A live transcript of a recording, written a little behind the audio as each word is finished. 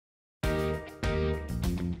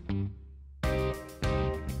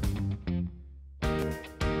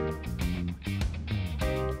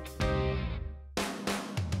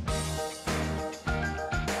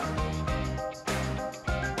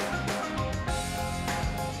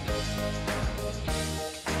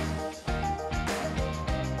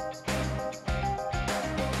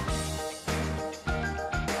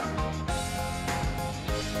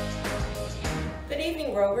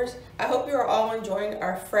evening, Rovers. I hope you are all enjoying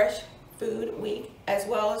our Fresh Food Week as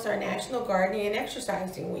well as our National Gardening and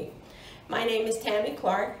Exercising Week. My name is Tammy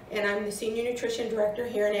Clark, and I'm the Senior Nutrition Director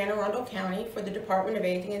here in Anne Arundel County for the Department of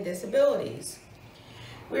Aging and Disabilities.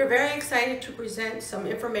 We are very excited to present some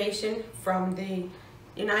information from the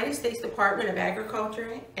United States Department of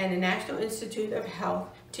Agriculture and the National Institute of Health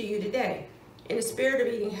to you today. In the spirit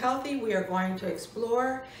of eating healthy, we are going to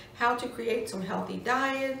explore how to create some healthy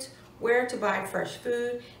diets, where to buy fresh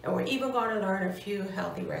food, and we're even going to learn a few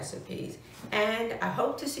healthy recipes. And I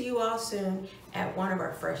hope to see you all soon at one of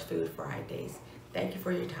our Fresh Food Fridays. Thank you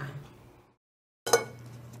for your time.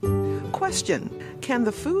 Question: can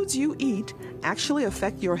the foods you eat actually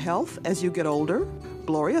affect your health as you get older?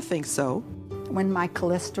 Gloria thinks so. When my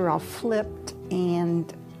cholesterol flipped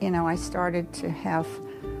and, I started to have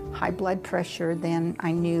high blood pressure, then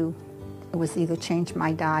I knew it was either change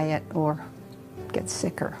my diet or get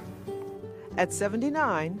sicker. At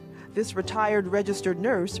 79, this retired registered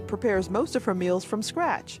nurse prepares most of her meals from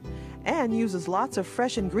scratch and uses lots of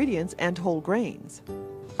fresh ingredients and whole grains.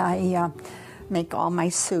 I make all my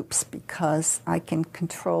soups because I can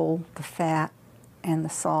control the fat and the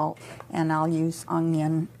salt, and I'll use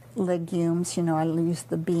onion, legumes, I'll use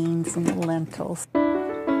the beans and the lentils.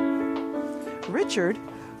 Richard,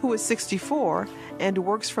 who is 64 and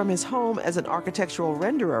works from his home as an architectural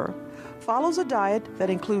renderer, follows a diet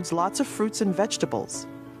that includes lots of fruits and vegetables.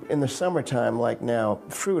 In the summertime, like now,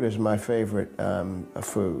 fruit is my favorite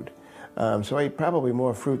food. So I eat probably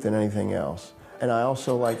more fruit than anything else. And I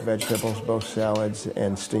also like vegetables, both salads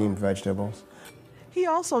and steamed vegetables. He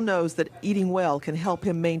also knows that eating well can help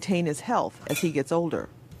him maintain his health as he gets older.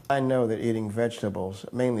 I know that eating vegetables,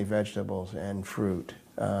 mainly vegetables and fruit,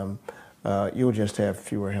 you'll just have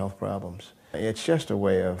fewer health problems. It's just a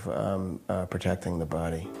way of protecting the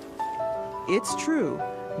body. It's true.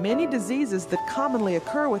 Many diseases that commonly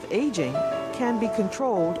occur with aging can be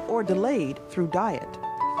controlled or delayed through diet.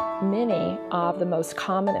 Many of the most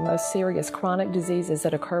common and most serious chronic diseases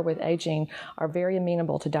that occur with aging are very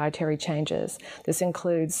amenable to dietary changes. This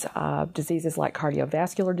includes diseases like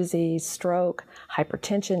cardiovascular disease, stroke,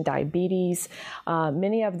 hypertension, diabetes.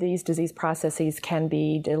 Many of these disease processes can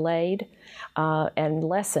be delayed and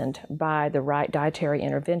lessened by the right dietary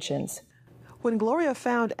interventions. When Gloria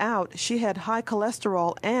found out she had high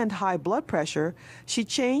cholesterol and high blood pressure, she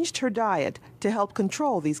changed her diet to help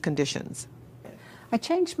control these conditions. I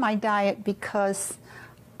changed my diet because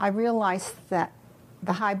I realized that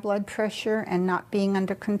the high blood pressure and not being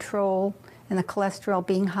under control and the cholesterol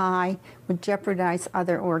being high would jeopardize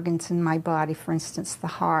other organs in my body. For instance, the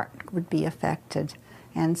heart would be affected.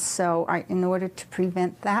 And so in order to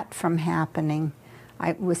prevent that from happening,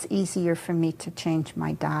 it was easier for me to change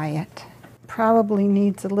my diet. Probably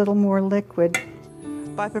needs a little more liquid.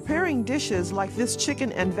 By preparing dishes like this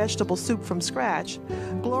chicken and vegetable soup from scratch,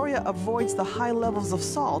 Gloria avoids the high levels of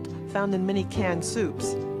salt found in many canned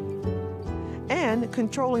soups. And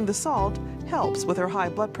controlling the salt helps with her high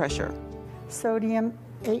blood pressure. Sodium,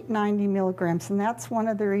 890 milligrams, and that's one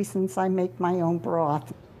of the reasons I make my own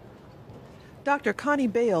broth. Dr. Connie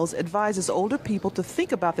Bales advises older people to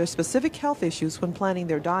think about their specific health issues when planning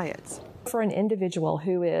their diets. For an individual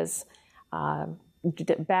who is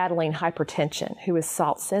battling hypertension, who is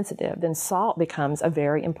salt sensitive, then salt becomes a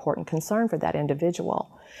very important concern for that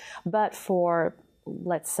individual. But for,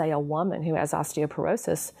 let's say, a woman who has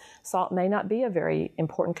osteoporosis, salt may not be a very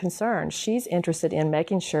important concern. She's interested in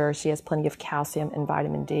making sure she has plenty of calcium and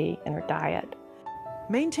vitamin D in her diet.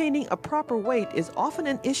 Maintaining a proper weight is often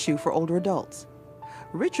an issue for older adults.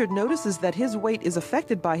 Richard notices that his weight is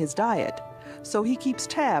affected by his diet, so he keeps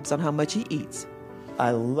tabs on how much he eats.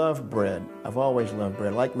 I love bread. I've always loved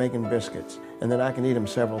bread. I like making biscuits, and then I can eat them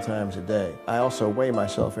several times a day. I also weigh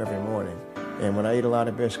myself every morning, and when I eat a lot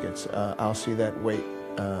of biscuits, I'll see that weight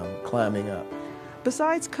climbing up.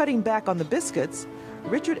 Besides cutting back on the biscuits,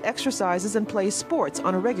 Richard exercises and plays sports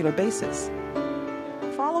on a regular basis.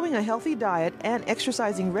 Following a healthy diet and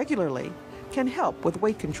exercising regularly can help with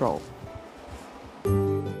weight control.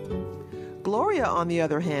 Gloria, on the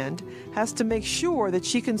other hand, has to make sure that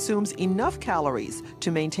she consumes enough calories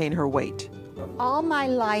to maintain her weight. All my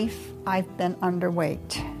life, I've been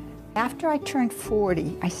underweight. After I turned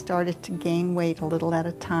 40, I started to gain weight a little at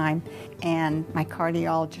a time, and my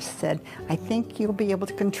cardiologist said, I think you'll be able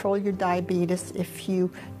to control your diabetes if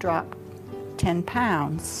you drop 10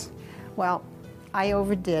 pounds. Well, I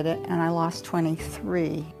overdid it, and I lost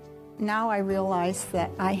 23. Now I realize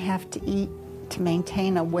that I have to eat to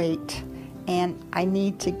maintain a weight, and I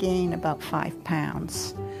need to gain about 5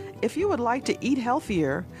 pounds. If you would like to eat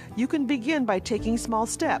healthier, you can begin by taking small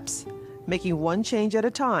steps, making one change at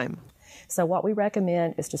a time. So what we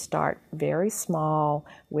recommend is to start very small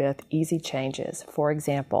with easy changes. For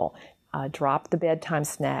example, drop the bedtime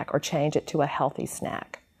snack or change it to a healthy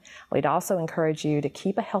snack. We'd also encourage you to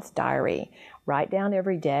keep a health diary. Write down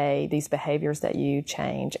every day these behaviors that you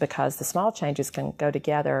change, because the small changes can go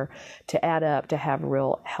together to add up to have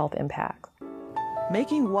real health impact.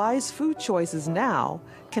 Making wise food choices now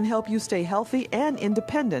can help you stay healthy and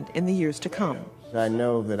independent in the years to come. I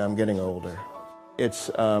know that I'm getting older. It's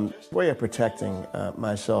a way of protecting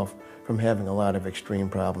myself from having a lot of extreme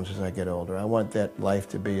problems as I get older. I want that life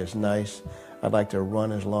to be as nice. I'd like to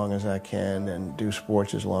run as long as I can and do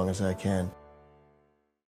sports as long as I can.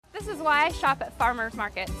 This is why I shop at farmers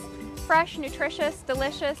markets. Fresh, nutritious,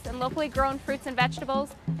 delicious, and locally grown fruits and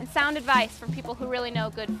vegetables, and sound advice from people who really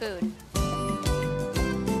know good food.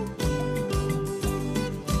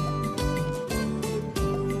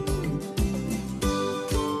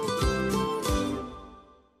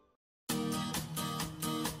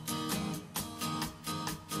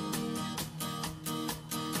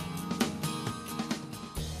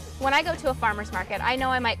 When I go to a farmer's market, I know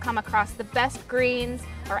I might come across the best greens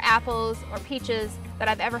or apples or peaches that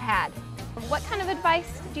I've ever had. What kind of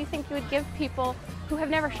advice do you think you would give people who have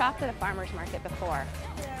never shopped at a farmer's market before?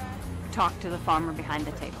 Talk to the farmer behind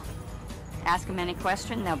the table. Ask them any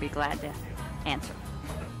question, they'll be glad to answer.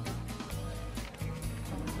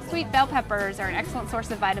 Sweet bell peppers are an excellent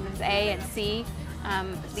source of vitamins A and C.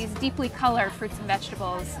 These deeply colored fruits and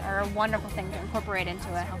vegetables are a wonderful thing to incorporate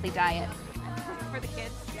into a healthy diet. For the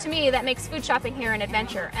kids. To me, that makes food shopping here an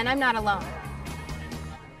adventure, and I'm not alone.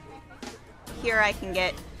 Here I can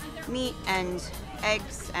get meat and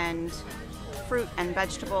eggs and fruit and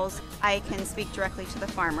vegetables. I can speak directly to the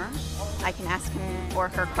farmer. I can ask him or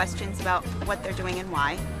her questions about what they're doing and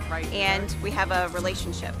why. And we have a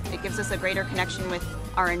relationship. It gives us a greater connection with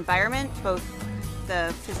our environment, both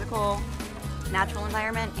the physical, natural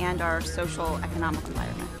environment and our social, economic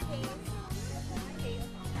environment.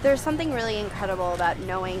 There's something really incredible about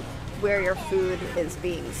knowing where your food is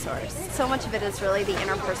being sourced. So much of it is really the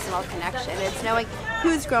interpersonal connection. It's knowing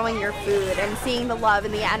who's growing your food and seeing the love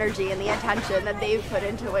and the energy and the attention that they've put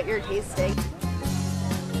into what you're tasting.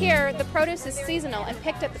 Here, the produce is seasonal and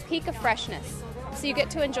picked at the peak of freshness, so you get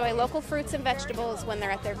to enjoy local fruits and vegetables when they're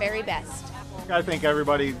at their very best. I think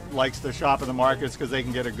everybody likes to shop in the markets because they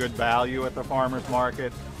can get a good value at the farmer's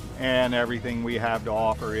market, and everything we have to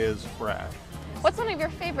offer is fresh. What's one of your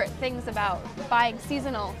favorite things about buying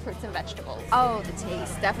seasonal fruits and vegetables? Oh, the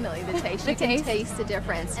taste, definitely the taste. You can taste the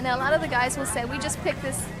difference. And a lot of the guys will say, we just picked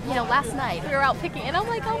this, last night. We were out picking, and I'm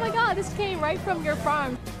like, oh my God, this came right from your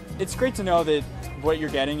farm. It's great to know that what you're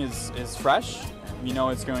getting is fresh. You know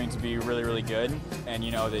it's going to be really, really good, and you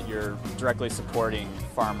know that you're directly supporting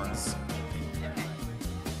farmers.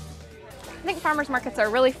 I think farmers markets are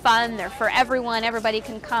really fun. They're for everyone. Everybody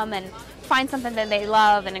can come and find something that they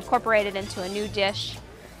love and incorporate it into a new dish.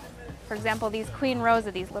 For example, these Queen Rosa,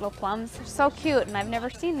 these little plums, they're so cute, and I've never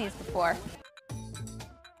seen these before.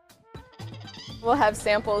 We'll have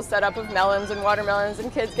samples set up of melons and watermelons,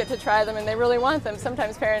 and kids get to try them, and they really want them.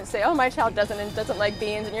 Sometimes parents say, oh, my child doesn't like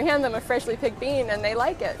beans, and you hand them a freshly picked bean, and they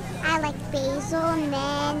like it. I like basil,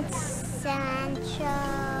 mint,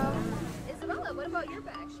 cilantro. Isabella, what about your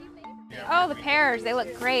bag? Oh, the pears, they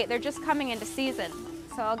look great. They're just coming into season,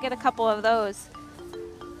 so I'll get a couple of those.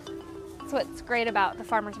 That's what's great about the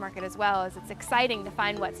farmer's market as well, is it's exciting to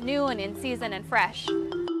find what's new and in season and fresh.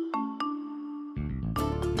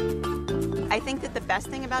 I think that the best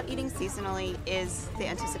thing about eating seasonally is the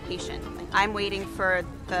anticipation. I'm waiting for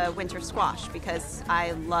the winter squash because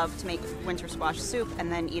I love to make winter squash soup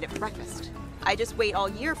and then eat it for breakfast. I just wait all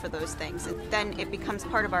year for those things, and then it becomes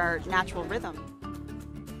part of our natural rhythm.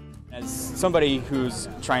 As somebody who's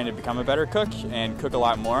trying to become a better cook and cook a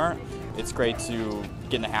lot more, it's great to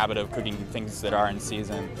get in the habit of cooking things that are in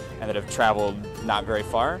season and that have traveled not very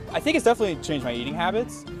far. I think it's definitely changed my eating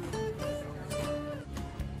habits.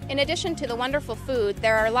 In addition to the wonderful food,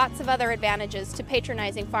 there are lots of other advantages to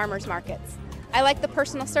patronizing farmers markets. I like the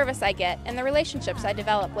personal service I get and the relationships I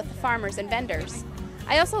develop with the farmers and vendors.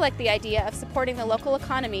 I also like the idea of supporting the local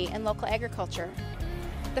economy and local agriculture.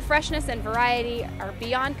 The freshness and variety are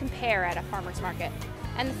beyond compare at a farmer's market,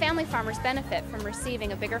 and the family farmers benefit from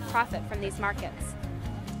receiving a bigger profit from these markets.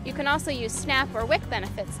 You can also use SNAP or WIC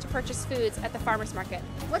benefits to purchase foods at the farmer's market.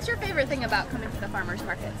 What's your favorite thing about coming to the farmer's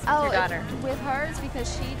markets with your daughter? With her, it's because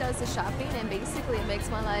she does the shopping, and basically it makes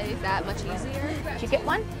my life that much easier. Did you get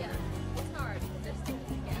one? Yeah. It's hard because they're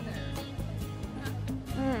sticking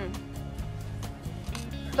together.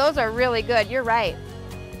 Those are really good, you're right.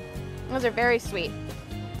 Those are very sweet.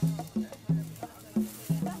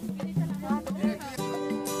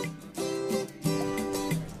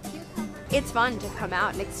 It's fun to come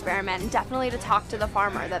out and experiment, and definitely to talk to the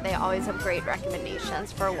farmer, that they always have great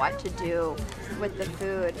recommendations for what to do with the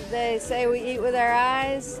food. They say we eat with our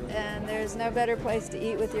eyes, and there's no better place to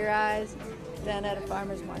eat with your eyes than at a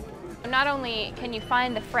farmer's market. Not only can you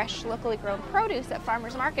find the fresh, locally grown produce at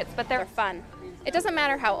farmers markets, but they're fun. It doesn't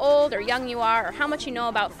matter how old or young you are or how much you know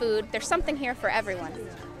about food, there's something here for everyone.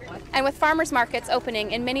 And with farmers markets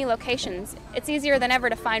opening in many locations, it's easier than ever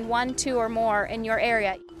to find 1, 2, or more in your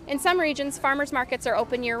area. In some regions, farmers markets are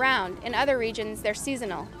open year-round. In other regions, they're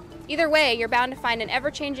seasonal. Either way, you're bound to find an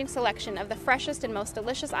ever-changing selection of the freshest and most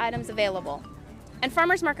delicious items available. And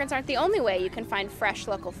farmers markets aren't the only way you can find fresh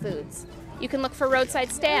local foods. You can look for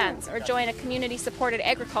roadside stands or join a community-supported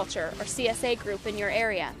agriculture or CSA group in your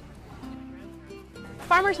area.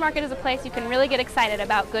 Farmers market is a place you can really get excited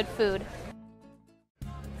about good food.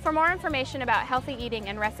 For more information about healthy eating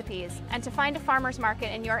and recipes, and to find a farmers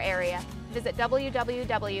market in your area, visit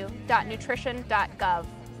www.nutrition.gov.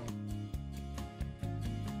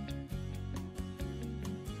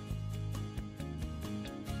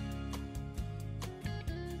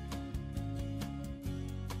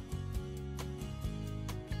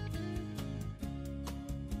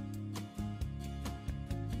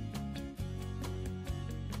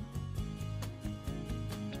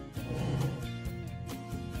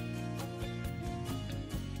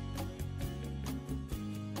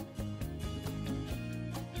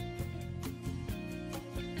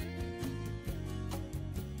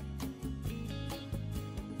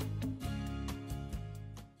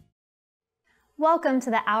 Welcome to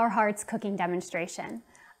the Our Hearts cooking demonstration.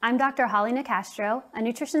 I'm Dr. Holly Nicastro, a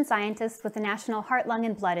nutrition scientist with the National Heart, Lung,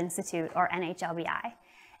 and Blood Institute, or NHLBI.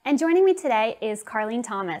 And joining me today is Carlene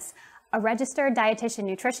Thomas, a registered dietitian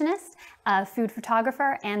nutritionist, a food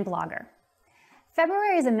photographer, and blogger.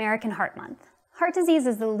 February is American Heart Month. Heart disease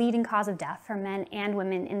is the leading cause of death for men and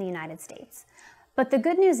women in the United States. But the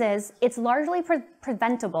good news is it's largely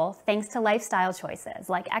preventable thanks to lifestyle choices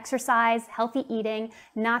like exercise, healthy eating,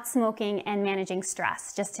 not smoking, and managing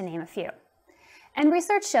stress, just to name a few. And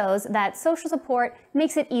research shows that social support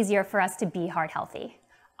makes it easier for us to be heart healthy.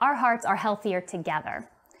 Our hearts are healthier together.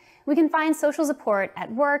 We can find social support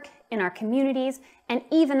at work, in our communities, and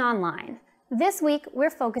even online. This week, we're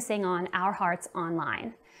focusing on Our Hearts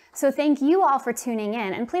Online. So thank you all for tuning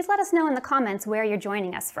in, and please let us know in the comments where you're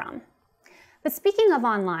joining us from. But speaking of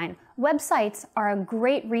online, websites are a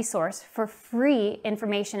great resource for free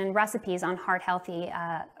information and recipes on heart-healthy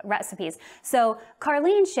recipes. So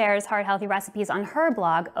Carlene shares heart-healthy recipes on her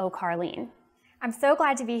blog, Oh Carlene. I'm so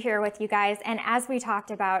glad to be here with you guys, and as we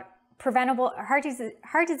talked about,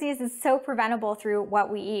 heart disease is so preventable through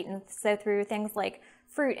what we eat, and so through things like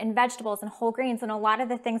fruit and vegetables and whole grains, and a lot of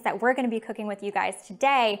the things that we're going to be cooking with you guys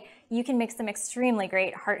today, you can make some extremely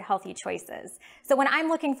great heart healthy choices. So when I'm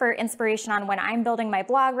looking for inspiration on when I'm building my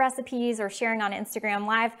blog recipes or sharing on Instagram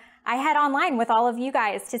Live, I head online with all of you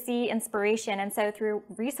guys to see inspiration. And so through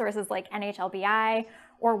resources like NHLBI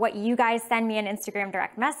or what you guys send me in Instagram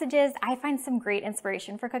direct messages, I find some great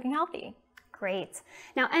inspiration for cooking healthy. Great.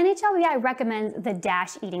 Now NHLBI recommends the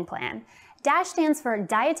DASH eating plan. DASH stands for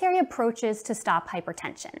Dietary Approaches to Stop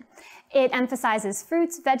Hypertension. It emphasizes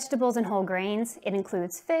fruits, vegetables, and whole grains. It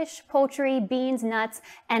includes fish, poultry, beans, nuts,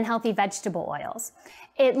 and healthy vegetable oils.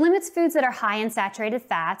 It limits foods that are high in saturated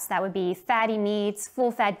fats, that would be fatty meats,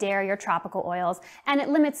 full-fat dairy, or tropical oils, and it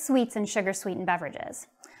limits sweets and sugar-sweetened beverages.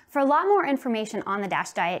 For a lot more information on the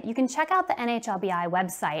DASH diet, you can check out the NHLBI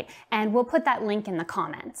website, and we'll put that link in the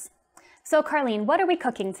comments. So Carlene, what are we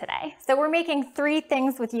cooking today? So we're making 3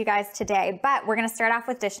 things with you guys today, but we're going to start off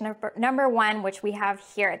with dish number 1, which we have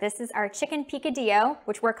here. This is our chicken picadillo,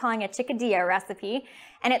 which we're calling a chickadillo recipe.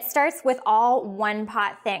 And it starts with all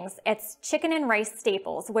one-pot things. It's chicken and rice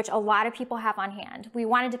staples, which a lot of people have on hand. We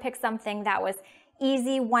wanted to pick something that was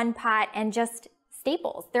easy, one-pot, and just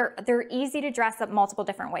staples. They're easy to dress up multiple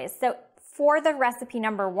different ways. So for the recipe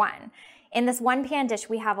number 1, in this 1-pan dish,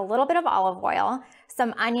 we have a little bit of olive oil,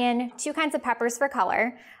 some onion, 2 kinds of peppers for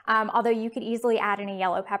color, although you could easily add in a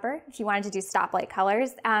yellow pepper if you wanted to do stoplight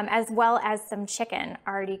colors, as well as some chicken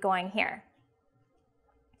already going here.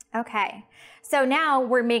 Okay, so now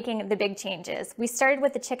we're making the big changes. We started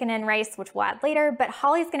with the chicken and rice, which we'll add later, but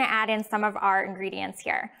Holly's gonna add in some of our ingredients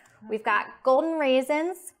here. We've got golden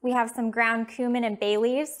raisins, we have some ground cumin and bay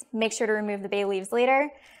leaves, make sure to remove the bay leaves later,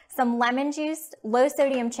 some lemon juice, low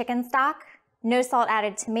sodium chicken stock, no salt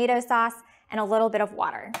added tomato sauce, and a little bit of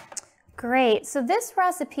water. Great, so this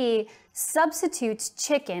recipe substitutes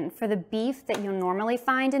chicken for the beef that you'll normally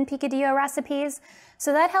find in picadillo recipes.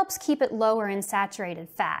 So that helps keep it lower in saturated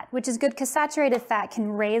fat, which is good because saturated fat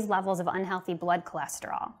can raise levels of unhealthy blood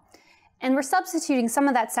cholesterol. And we're substituting some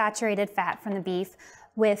of that saturated fat from the beef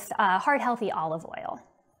with heart-healthy olive oil.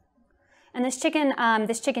 And this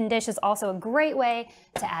chicken dish is also a great way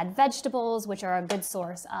to add vegetables, which are a good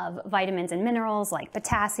source of vitamins and minerals like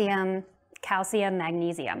potassium, calcium,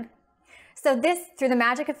 magnesium. So this, through the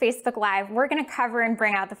magic of Facebook Live, we're gonna cover and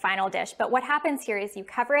bring out the final dish. But what happens here is you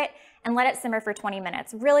cover it and let it simmer for 20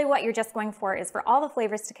 minutes. Really what you're just going for is for all the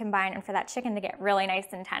flavors to combine and for that chicken to get really nice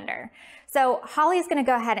and tender. So Holly's gonna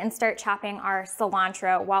go ahead and start chopping our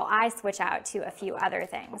cilantro while I switch out to a few other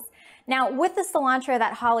things. Now with the cilantro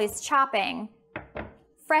that Holly's chopping,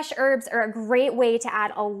 fresh herbs are a great way to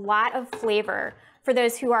add a lot of flavor for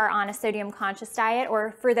those who are on a sodium conscious diet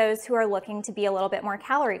or for those who are looking to be a little bit more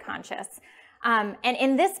calorie conscious. And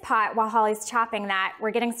in this pot, while Holly's chopping that,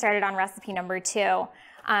 we're getting started on recipe number 2,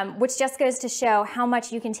 which just goes to show how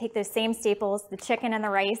much you can take those same staples, the chicken and the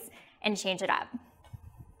rice, and change it up.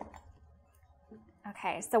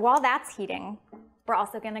 Okay, so while that's heating, we're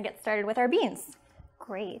also gonna get started with our beans.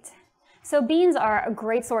 Great. So beans are a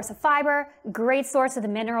great source of fiber, great source of the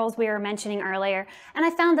minerals we were mentioning earlier, and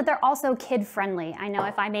I found that they're also kid-friendly. I know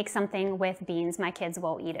if I make something with beans, my kids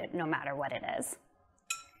will eat it no matter what it is.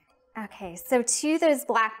 Okay, so to those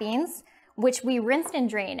black beans, which we rinsed and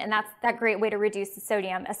drained, and that's that great way to reduce the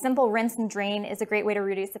sodium. A simple rinse and drain is a great way to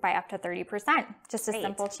reduce it by up to 30%. Just a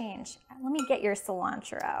simple change. Let me get your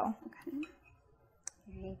cilantro. Okay.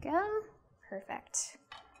 There you go. Perfect.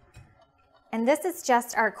 And this is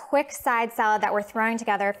just our quick side salad that we're throwing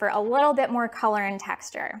together for a little bit more color and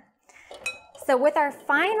texture. So with our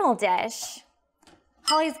final dish,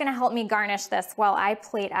 Holly's gonna help me garnish this while I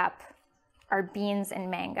plate up our beans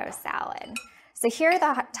and mango salad. So here are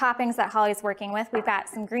the toppings that Holly's working with. We've got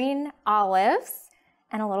some green olives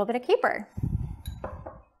and a little bit of caper.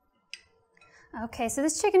 Okay, so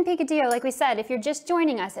this chicken picadillo, like we said, if you're just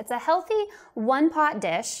joining us, it's a healthy one-pot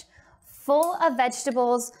dish full of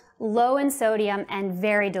vegetables, low in sodium, and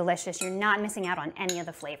very delicious. You're not missing out on any of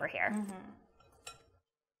the flavor here.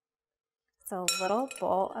 So a little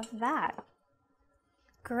bowl of that.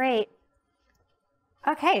 Great.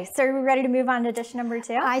 Okay, so are we ready to move on to dish number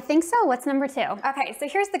 2? I think so. What's number 2? Okay, so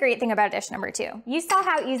here's the great thing about dish number 2. You saw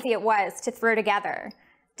how easy it was to throw together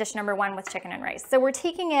dish number 1 with chicken and rice. So we're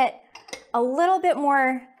taking it a little bit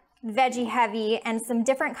more veggie heavy and some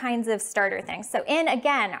different kinds of starter things. So in,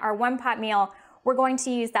 again, our one-pot meal, we're going to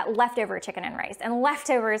use that leftover chicken and rice. And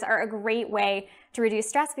leftovers are a great way to reduce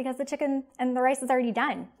stress because the chicken and the rice is already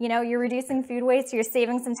done. You know, you're reducing food waste, you're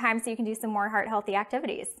saving some time so you can do some more heart-healthy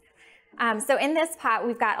activities. So in this pot,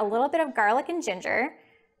 we've got a little bit of garlic and ginger,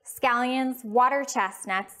 scallions, water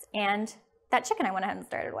chestnuts, and that chicken I went ahead and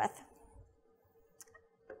started with.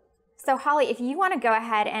 So Holly, if you want to go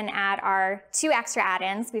ahead and add our 2 extra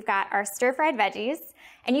add-ins, we've got our stir-fried veggies,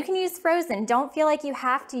 and you can use frozen. Don't feel like you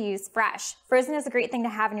have to use fresh. Frozen is a great thing to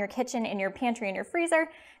have in your kitchen, in your pantry, in your freezer,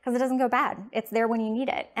 because it doesn't go bad. It's there when you need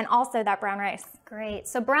it. And also that brown rice. Great.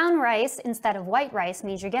 So brown rice instead of white rice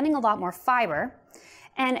means you're getting a lot more fiber.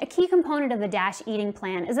 And a key component of the DASH eating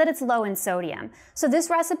plan is that it's low in sodium. So this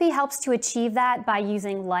recipe helps to achieve that by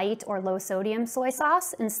using light or low sodium soy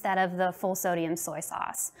sauce instead of the full sodium soy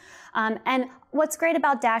sauce. And what's great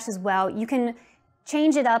about DASH as well, you can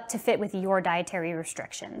change it up to fit with your dietary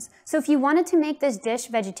restrictions. So if you wanted to make this dish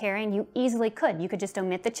vegetarian, you easily could. You could just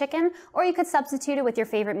omit the chicken, or you could substitute it with your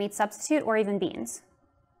favorite meat substitute or even beans.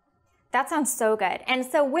 That sounds so good. And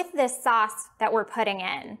so with this sauce that we're putting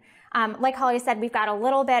in, like Holly said, we've got a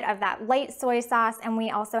little bit of that light soy sauce, and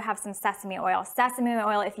we also have some sesame oil. Sesame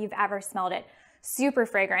oil, if you've ever smelled it, super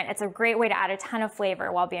fragrant. It's a great way to add a ton of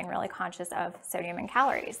flavor while being really conscious of sodium and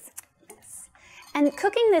calories. And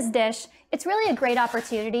cooking this dish, it's really a great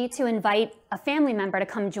opportunity to invite a family member to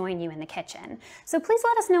come join you in the kitchen. So please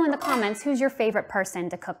let us know in the comments who's your favorite person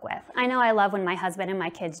to cook with. I know I love when my husband and my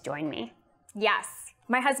kids join me. Yes,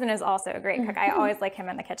 my husband is also a great cook. I always like him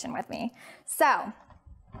in the kitchen with me. So,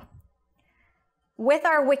 with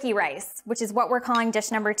our wiki rice, which is what we're calling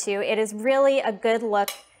dish number 2, it is really a good look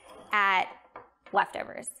at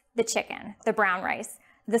leftovers, the chicken, the brown rice,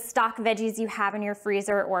 the stock veggies you have in your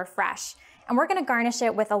freezer or fresh. And we're gonna garnish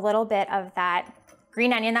it with a little bit of that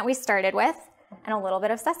green onion that we started with and a little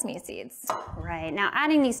bit of sesame seeds. Right, now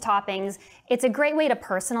adding these toppings, it's a great way to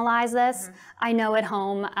personalize this. I know at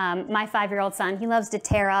home, my 5-year-old son, he loves to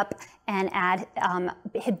tear up and add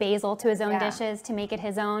basil to his own dishes to make it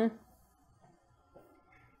his own.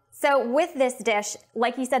 So with this dish,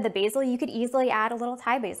 like you said, the basil, you could easily add a little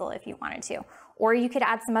Thai basil if you wanted to, or you could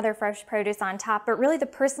add some other fresh produce on top, but really the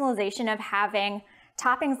personalization of having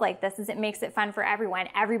toppings like this is it makes it fun for everyone.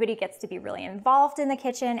 Everybody gets to be really involved in the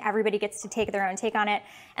kitchen. Everybody gets to take their own take on it.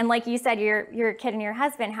 And like you said, your kid and your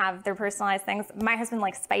husband have their personalized things. My husband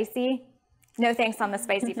likes spicy. No thanks on the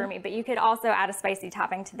spicy for me, but you could also add a spicy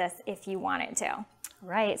topping to this if you wanted to.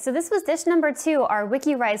 Right, so this was dish number 2, our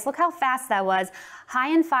wiki rice. Look how fast that was. High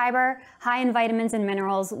in fiber, high in vitamins and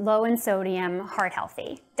minerals, low in sodium, heart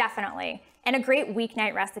healthy. Definitely, and a great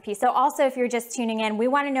weeknight recipe. So also if you're just tuning in, we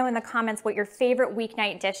want to know in the comments what your favorite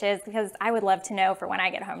weeknight dish is, because I would love to know for when I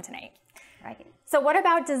get home tonight. Right. So what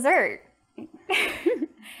about dessert?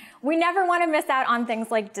 We never want to miss out on things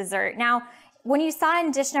like dessert. Now, when you saw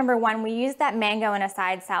in dish number 1, we used that mango in a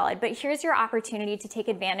side salad, but here's your opportunity to take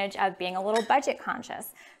advantage of being a little budget conscious.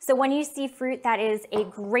 So when you see fruit that is a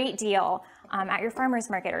great deal at your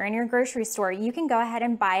farmer's market or in your grocery store, you can go ahead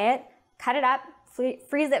and buy it, cut it up,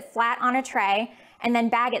 freeze it flat on a tray, and then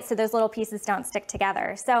bag it so those little pieces don't stick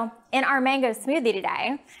together. So in our mango smoothie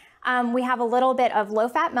today, we have a little bit of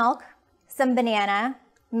low-fat milk, some banana,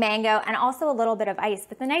 mango, and also a little bit of ice.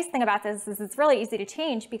 But the nice thing about this is it's really easy to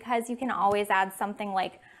change because you can always add something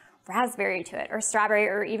like raspberry to it or strawberry,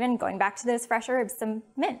 or even going back to those fresh herbs, some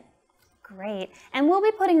mint. Great, and we'll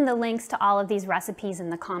be putting the links to all of these recipes in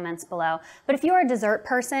the comments below. But if you're a dessert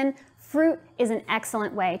person, fruit is an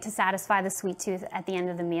excellent way to satisfy the sweet tooth at the end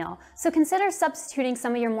of the meal. So consider substituting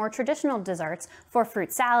some of your more traditional desserts for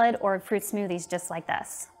fruit salad or fruit smoothies just like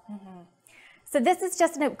this. So this is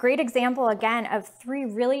just a great example, again, of 3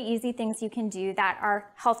 really easy things you can do that are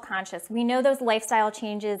health conscious. We know those lifestyle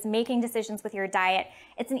changes, making decisions with your diet.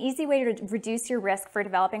 It's an easy way to reduce your risk for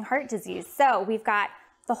developing heart disease. So we've got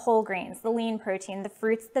the whole grains, the lean protein, the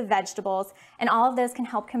fruits, the vegetables, and all of those can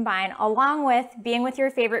help combine, along with being with your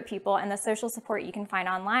favorite people and the social support you can find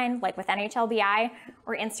online, like with NHLBI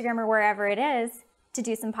or Instagram or wherever it is, to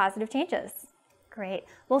do some positive changes. Great.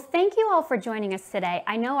 Well, thank you all for joining us today.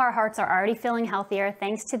 I know our hearts are already feeling healthier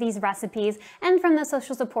thanks to these recipes and from the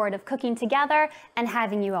social support of cooking together and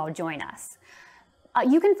having you all join us.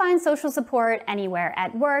 You can find social support anywhere,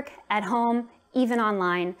 at work, at home, even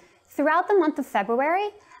online. Throughout the month of February,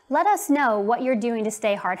 let us know what you're doing to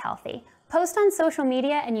stay heart healthy. Post on social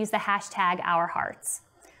media and use the hashtag #OurHearts.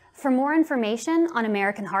 For more information on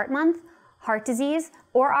American Heart Month, heart disease,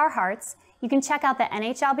 or our hearts, you can check out the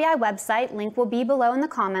NHLBI website, link will be below in the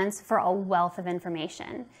comments, for a wealth of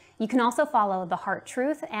information. You can also follow The Heart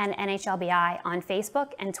Truth and NHLBI on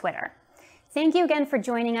Facebook and Twitter. Thank you again for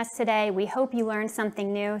joining us today. We hope you learned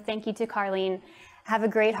something new. Thank you to Carlene. Have a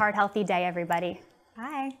great heart healthy day, everybody.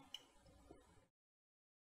 Bye.